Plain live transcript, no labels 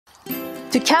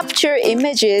To capture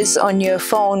images on your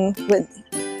phone with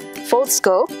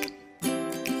Foldscope,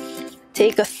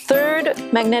 take a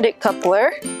third magnetic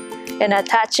coupler and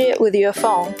attach it with your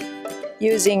phone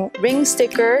using ring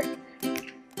sticker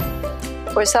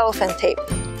or cellophane tape,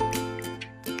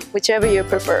 whichever you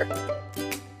prefer.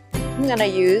 I'm gonna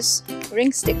use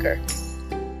ring sticker.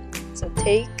 So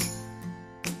take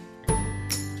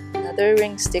another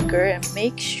ring sticker and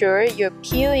make sure you're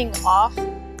peeling off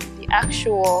the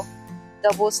actual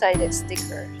double-sided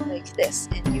sticker like this,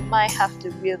 and you might have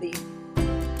to really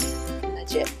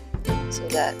nudge it so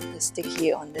that it's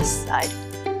sticky on this side.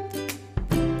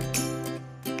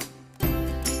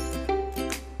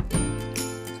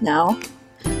 Now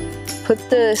put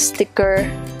the sticker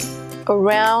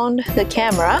around the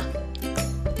camera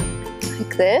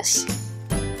like this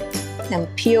and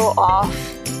peel off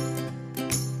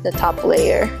the top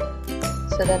layer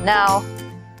so that now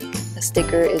the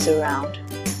sticker is around.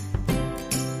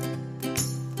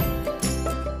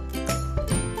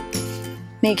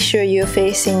 Make sure you're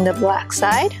facing the black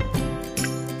side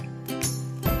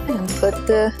and put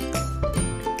the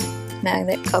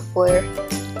magnet coupler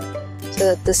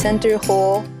so that the center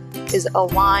hole is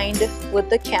aligned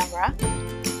with the camera.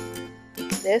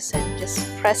 Like this, and just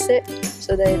press it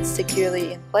so that it's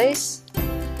securely in place.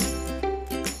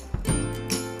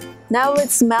 Now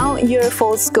let's mount your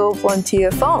Foldscope onto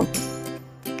your phone.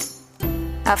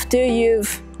 After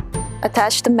you've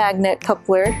attached the magnet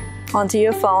coupler onto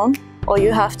your phone, all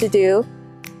you have to do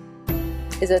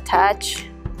is attach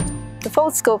the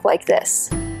Foldscope like this.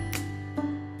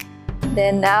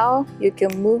 Then now you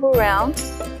can move around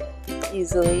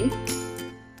easily.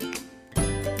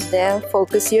 Then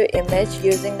focus your image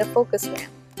using the focus lamp.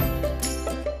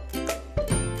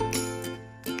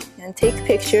 And take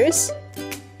pictures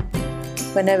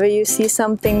whenever you see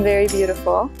something very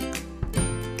beautiful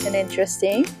and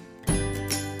interesting.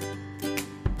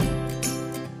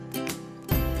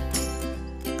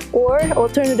 Or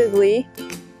alternatively,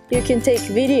 you can take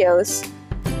videos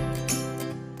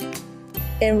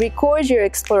and record your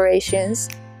explorations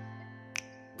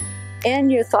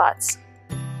and your thoughts.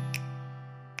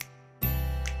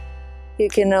 You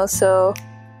can also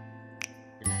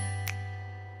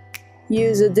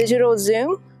use a digital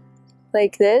zoom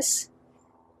like this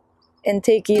and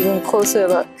take even closer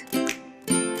look.